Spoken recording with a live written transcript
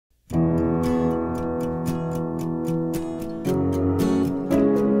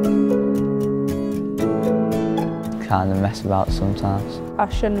kind of mess about sometimes. I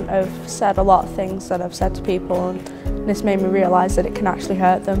shouldn't have said a lot of things that I've said to people, and this made me realise that it can actually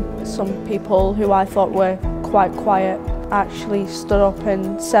hurt them. Some people who I thought were quite quiet actually stood up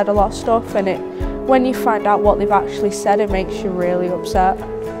and said a lot of stuff, and when you find out what they've actually said, it makes you really upset.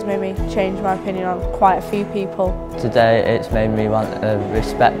 It's made me change my opinion on quite a few people. Today it's made me want to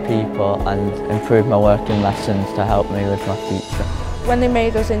respect people and improve my working lessons to help me with my future. When they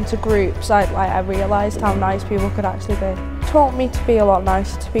made us into groups, I realised how nice people could actually be. It taught me to be a lot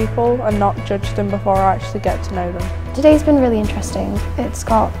nicer to people and not judge them before I actually get to know them. Today's been really interesting. It's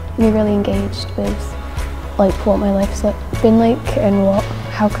got me really engaged with what my life's been like and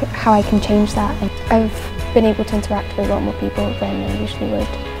how I can change that. And I've been able to interact with a lot more people than I usually would,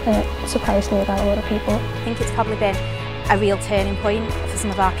 and it surprised me about a lot of people. I think it's probably been a real turning point for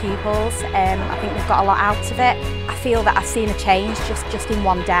some of our pupils. I think they've got a lot out of it. I feel that I've seen a change just in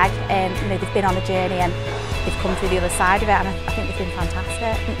one day. You know, they've been on a journey and they've come through the other side of it, and I think they've been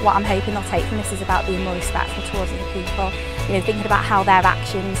fantastic. What I'm hoping they'll take from this is about being more respectful towards other people. You know, thinking about how their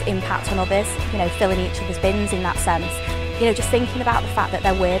actions impact on others. You know, filling each other's bins in that sense. You know, just thinking about the fact that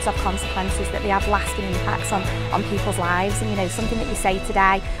their words have consequences, that they have lasting impacts on people's lives, and you know, something that you say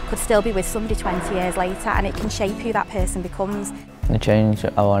today could still be with somebody 20 years later, and it can shape who that person becomes. The change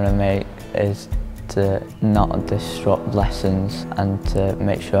I want to make is to not disrupt lessons and to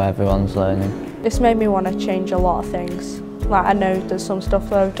make sure everyone's learning. This made me want to change a lot of things. I know that some stuff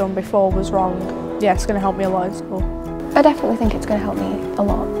that I've done before was wrong. Yeah, it's going to help me a lot in school. I definitely think it's going to help me a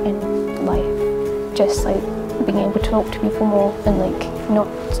lot in life. Just being able to talk to people more and not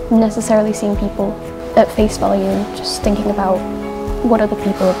necessarily seeing people at face value and just thinking about what other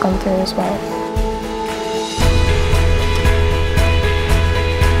people have gone through as well.